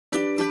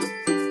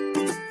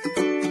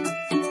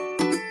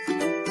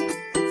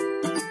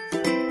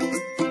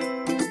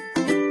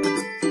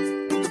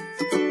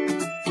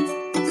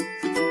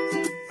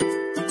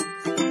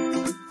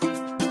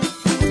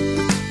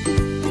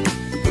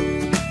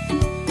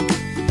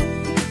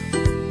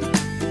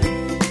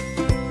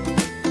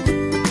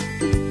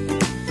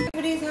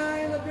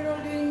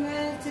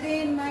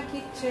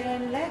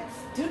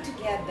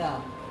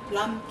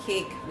plum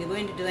cake. We're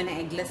going to do an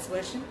eggless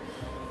version.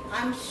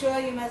 I'm sure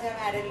you must have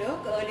had a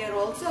look. Earlier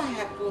also I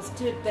have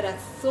posted, there are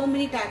so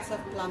many types of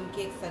plum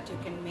cakes that you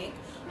can make.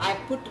 I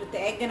put with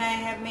the egg and I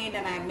have made,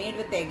 and I have made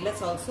with the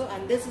eggless also,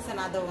 and this is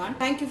another one.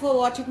 Thank you for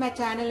watching my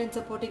channel and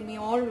supporting me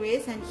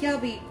always, and here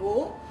we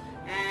go,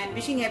 and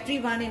wishing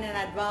everyone in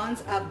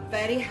advance a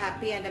very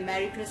happy and a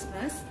Merry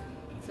Christmas.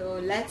 So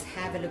let's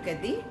have a look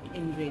at the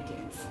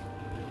ingredients.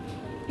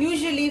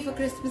 Usually for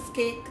Christmas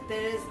cake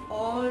there is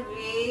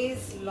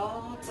always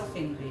lots of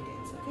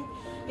ingredients, okay?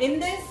 In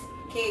this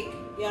cake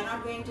you are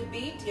not going to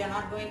beat, you are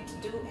not going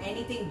to do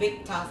anything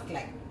big task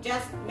like.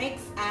 Just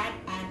mix, add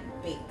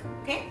and bake,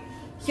 okay?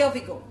 Here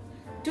we go.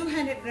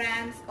 200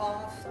 grams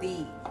of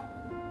the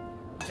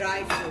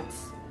dry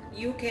fruits.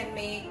 You can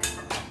make,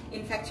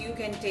 in fact you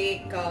can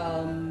take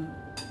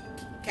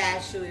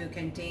cashew, you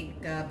can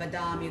take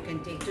badam, you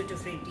can take tutti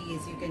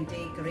fruttis, you can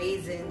take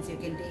raisins, you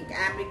can take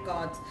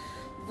apricots,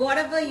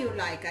 whatever you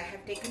like. I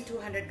have taken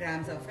 200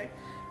 grams of it.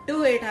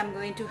 To it I'm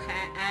going to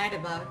add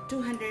about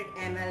 200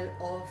 ml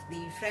of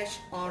the fresh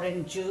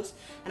orange juice,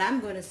 and I'm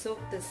going to soak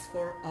this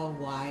for a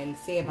while,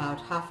 say about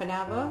half an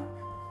hour.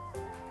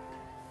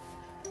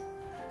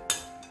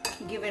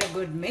 Give it a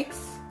good mix.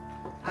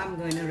 I'm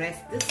going to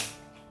rest this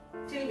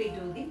till we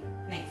do the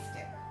next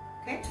step,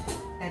 okay?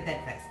 Let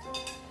that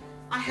rest.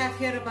 I have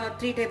here about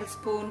 3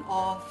 tablespoons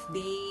of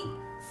the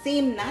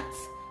same nuts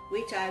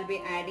which I'll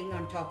be adding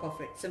on top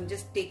of it. So I'm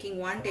just taking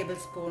 1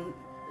 tablespoon,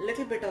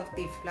 little bit of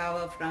the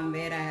flour from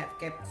where I have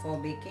kept for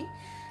baking.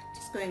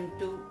 Just going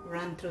to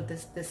run through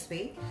this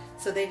way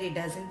so that it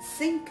doesn't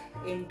sink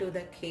into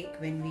the cake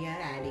when we are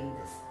adding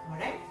this.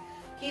 Alright,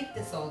 keep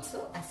this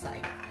also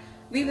aside.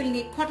 We will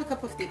need 1/4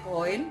 cup of the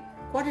oil,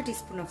 1/4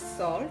 teaspoon of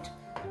salt,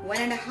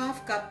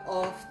 1.5 cup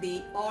of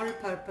the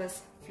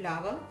all-purpose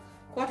flour,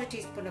 1/4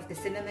 teaspoon of the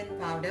cinnamon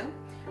powder,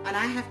 and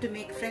I have to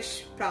make fresh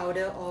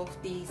powder of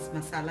this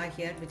masala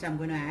here which I'm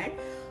going to add,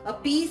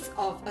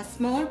 a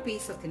small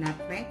piece of the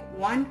nutmeg,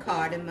 1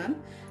 cardamom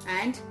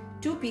and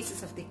 2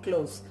 pieces of the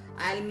cloves.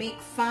 I'll make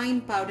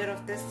fine powder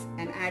of this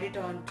and add it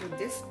on to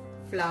this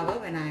flour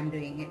when I am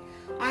doing it.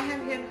 I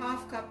have here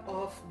 1/2 cup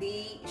of the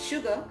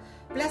sugar,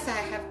 plus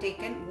I have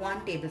taken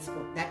 1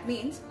 tablespoon. That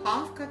means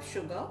 1/2 cup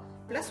sugar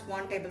plus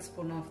 1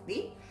 tablespoon of the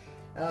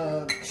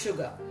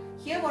sugar.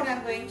 Here what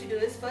I'm going to do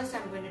is, first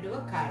I'm going to do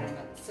a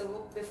caramel. So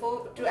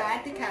to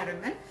add the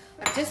caramel,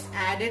 I've just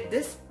added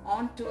this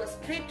onto a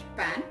straight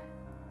pan,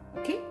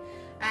 okay,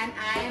 and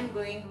I am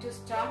going to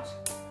start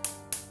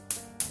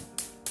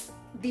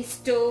the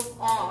stove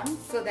on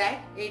so that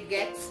it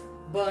gets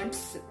burnt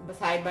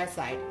side by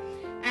side,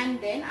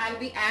 and then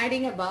I'll be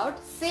adding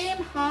about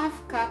same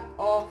 1/2 cup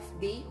of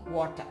the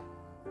water.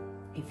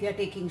 If you're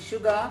taking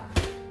sugar,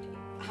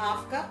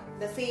 1/2 cup,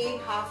 the same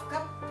 1/2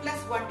 cup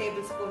plus 1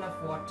 tablespoon of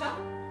water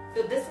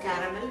to this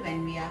caramel when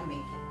we are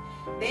making.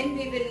 Then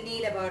we will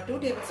need about 2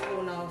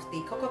 tablespoons of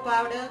the cocoa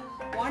powder,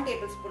 1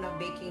 tablespoon of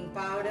baking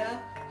powder,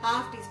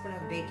 1/2 teaspoon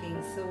of baking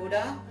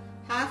soda,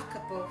 1/2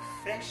 cup of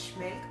fresh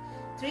milk,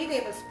 3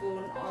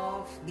 tablespoons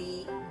of the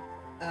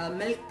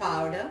milk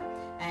powder,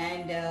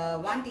 and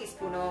 1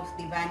 teaspoon of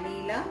the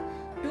vanilla,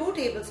 2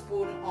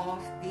 tablespoons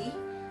of the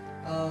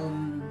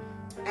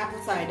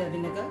apple cider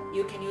vinegar.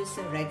 You can use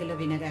a regular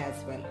vinegar as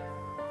well.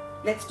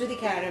 Let's do the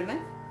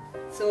caramel.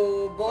 So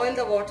boil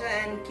the water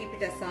and keep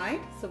it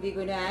aside. So we're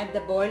going to add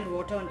the boiled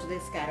water onto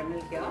this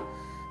caramel here.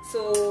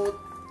 So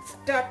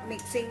start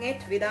mixing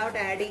it without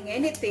adding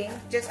anything.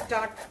 Just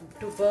start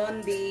to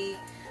burn the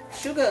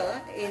sugar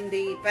in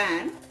the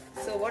pan.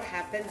 So what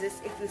happens is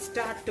it will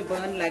start to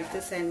burn like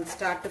this and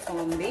start to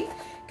form the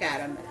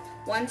caramel.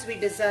 Once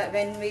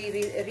when we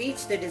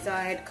reach the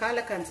desired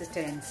color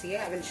consistency,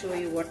 I will show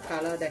you what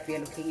color that we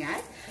are looking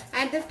at.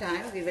 At that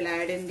time we will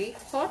add in the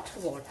hot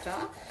water,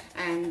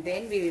 and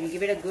then we will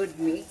give it a good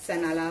mix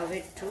and allow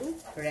it to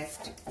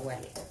rest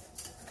well.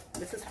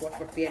 This is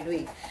what we are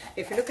doing.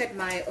 If you look at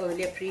my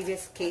earlier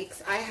previous cakes,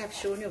 I have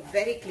shown you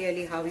very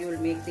clearly how you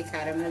will make the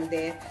caramel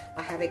there.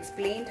 I have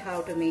explained how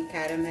to make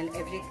caramel,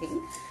 everything.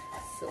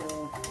 So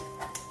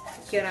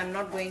here I'm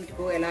not going to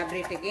go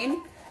elaborate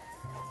again.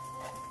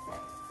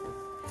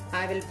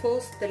 I will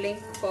post the link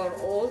for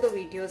all the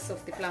videos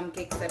of the plum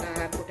cakes that I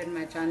have put in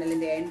my channel in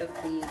the end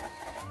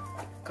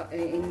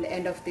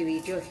of the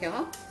video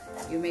here.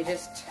 You may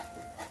just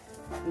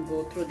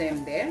go through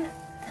them there.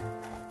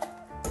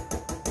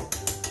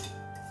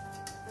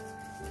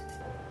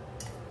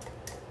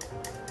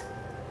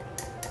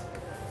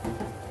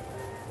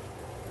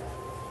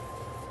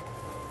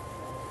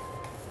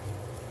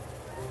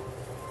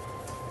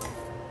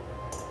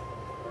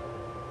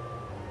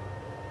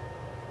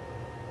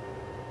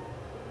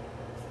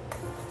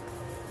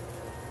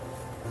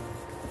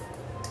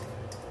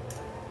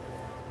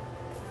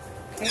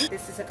 Okay,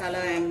 this is the color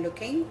I am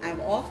looking. I'm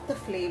off the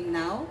flame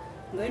now.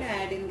 I'm going to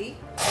add in the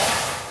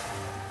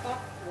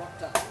hot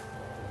water.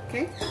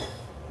 Okay,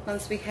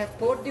 once we have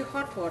poured the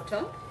hot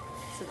water,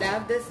 so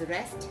let this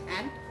rest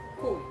and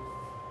cool.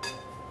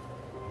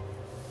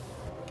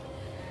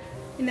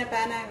 In a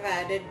pan I have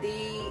added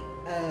the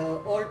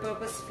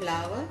all-purpose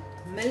flour,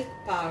 milk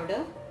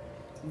powder,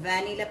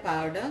 vanilla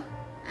powder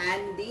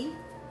and the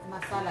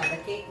masala, the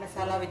cake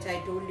masala, which I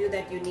told you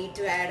that you need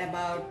to add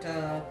about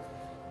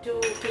 2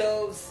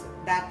 cloves,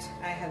 that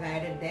I have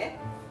added there.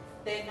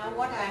 Then now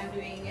what I am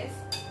doing is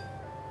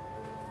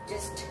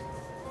just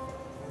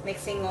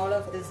mixing all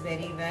of this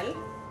very well.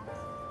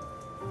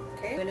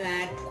 Okay, I'm going to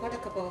add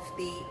 1/4 cup of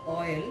the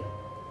oil.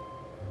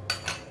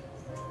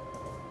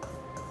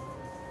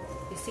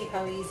 You see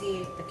how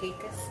easy the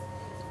cake is?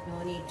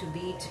 No need to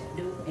beat,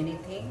 do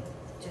anything,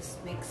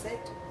 just mix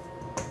it.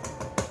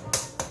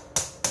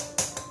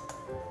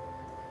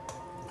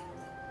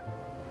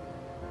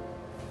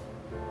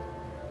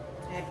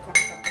 Add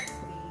 1/4 cup of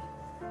the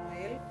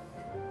oil.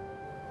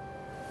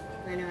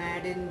 I'm going to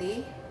add in the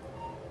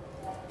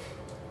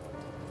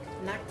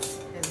nuts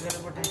as well,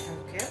 what I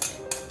have kept.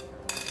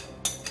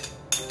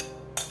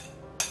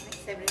 Mix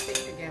everything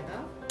together.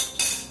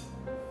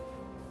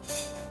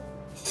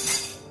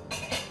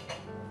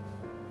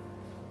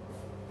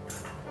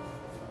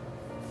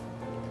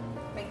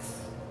 Mix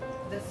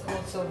this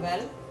also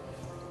well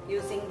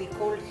using the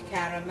cold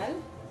caramel.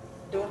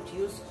 Don't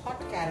use hot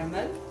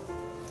caramel.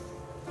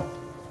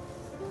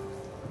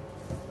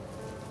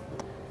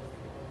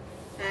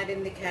 Add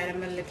in the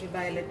caramel little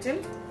by little.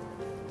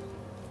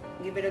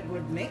 Give it a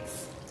good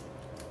mix.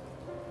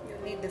 You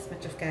need this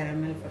much of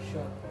caramel for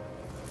sure.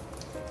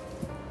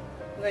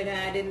 I'm going to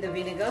add in the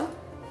vinegar.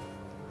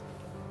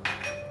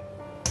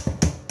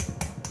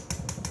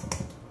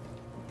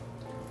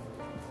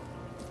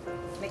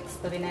 Mix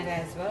the vinegar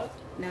as well.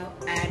 Now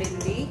add in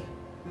the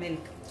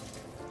milk.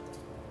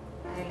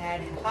 I'll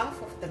add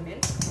half of the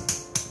milk.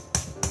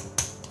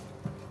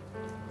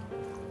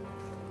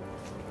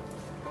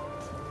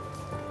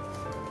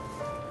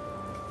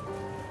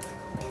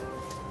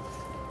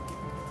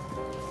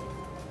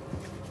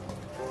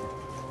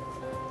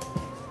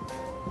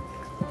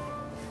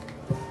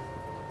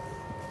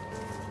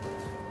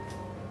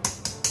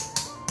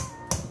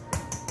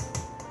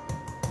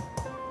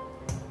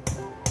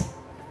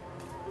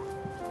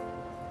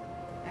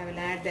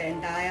 Add the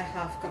entire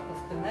half cup of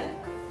the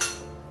milk.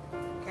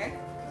 Okay.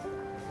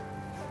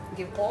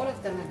 Give all of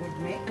them a good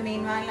mix.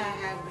 Meanwhile, I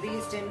have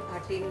greased in a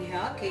tin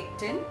here, cake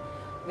tin,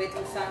 with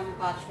some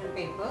parchment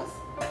papers.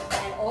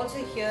 And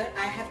also here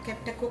I have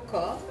kept a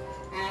cooker.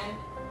 And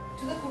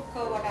to the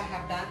cooker, what I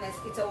have done is,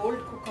 it's an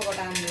old cooker what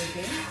I am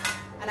using.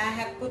 And I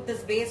have put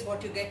this base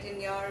what you get in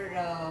your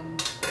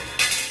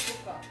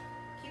cooker.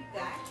 Keep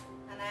that.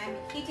 And I am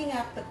heating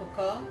up the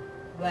cooker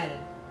well.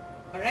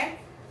 Alright.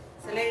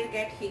 So let it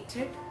get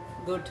heated.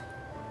 Good.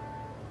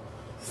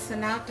 So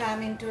now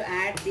time in to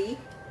add the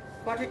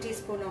 1/4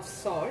 teaspoon of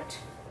salt.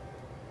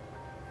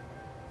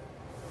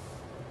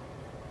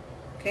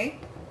 Okay.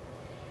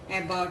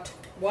 About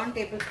 1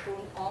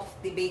 tablespoon of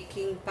the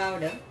baking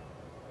powder.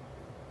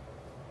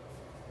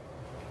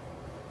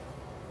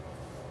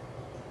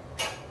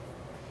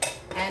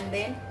 And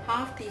then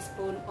half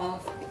tablespoon,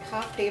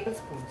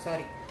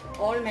 sorry.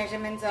 All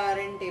measurements are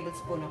in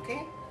tablespoon, okay?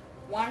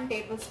 1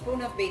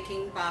 tablespoon of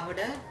baking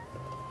powder.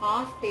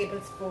 Half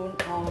tablespoon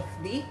of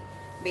the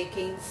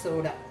baking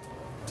soda.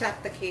 Tap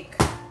the cake.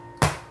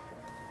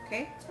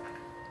 Okay.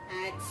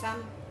 Add some.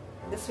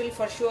 This will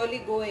for surely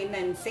go in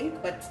and sink,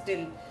 but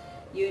still,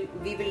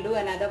 we will do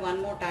another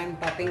one more time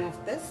topping of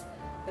this.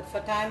 But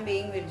for time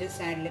being, we'll just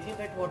add a little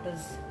bit. What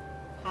is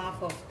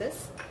half of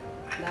this?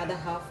 The other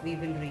half we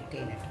will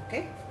retain it.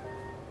 Okay.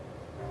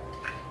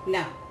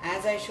 Now,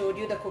 as I showed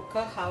you the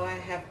cooker, how I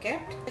have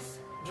kept. Just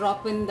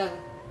drop in the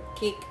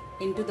cake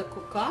into the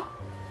cooker.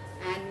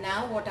 And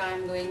now what I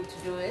am going to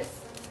do is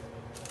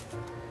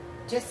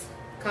just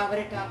cover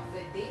it up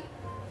with the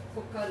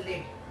cooker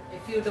lid.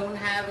 If you don't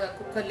have a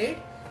cooker lid,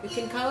 you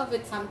can cover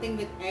with something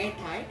with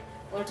airtight.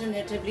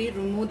 Alternatively,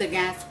 remove the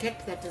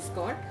gasket that is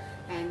got,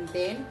 and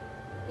then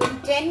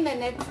in 10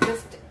 minutes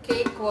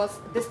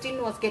this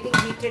tin was getting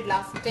heated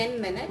last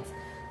 10 minutes.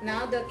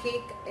 Now the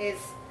cake is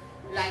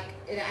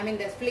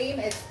the flame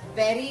is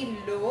very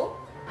low.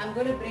 I'm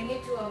going to bring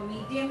it to a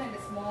medium and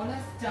a smaller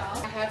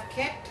stove. I have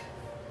kept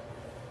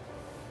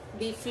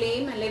the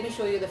flame, and let me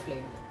show you the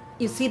flame.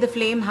 You see the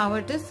flame how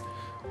it is?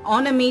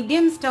 On a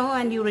medium stove,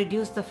 and you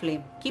reduce the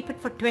flame. Keep it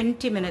for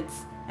 20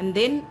 minutes and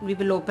then we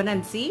will open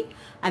and see,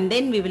 and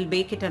then we will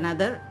bake it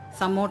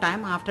some more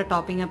time after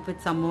topping up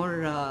with some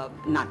more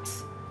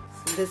nuts.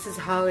 So this is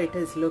how it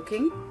is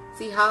looking.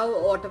 See how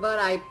whatever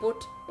I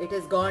put, it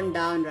has gone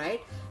down,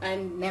 right?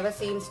 And never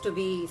seems to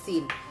be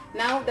seen.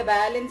 Now the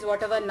balance,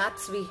 whatever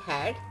nuts we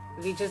had,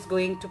 we're just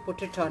going to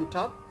put it on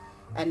top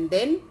and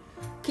then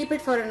keep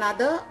it for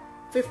another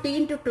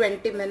 15 to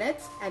 20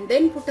 minutes and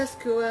then put a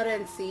skewer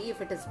and see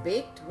if it is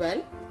baked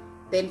well,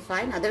 then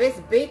fine.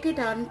 Otherwise, bake it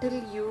until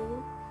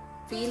you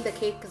feel the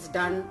cake is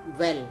done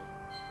well.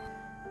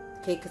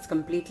 Cake is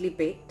completely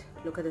baked.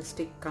 Look at the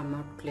stick come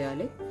out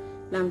clearly.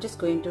 Now I'm just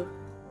going to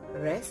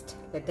rest,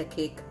 let the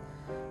cake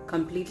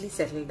completely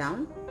settle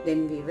down,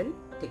 then we will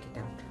take it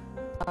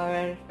out.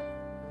 Our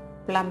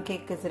plum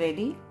cake is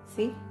ready.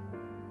 See,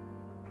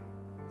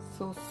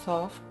 so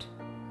soft.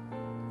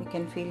 You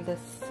can feel the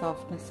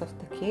softness of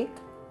the cake.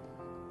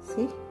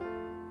 See,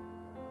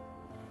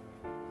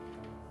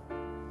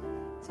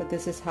 So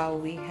this is how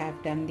we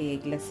have done the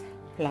eggless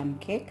plum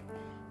cake.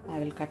 I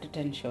will cut it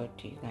and show it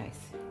to you guys.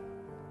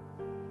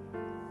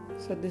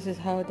 So this is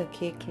how the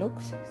cake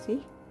looks.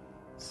 See,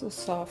 so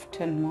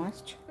soft and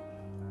moist.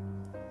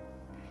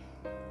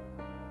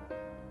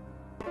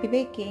 Happy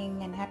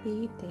baking and happy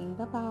eating.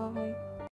 Bye bye.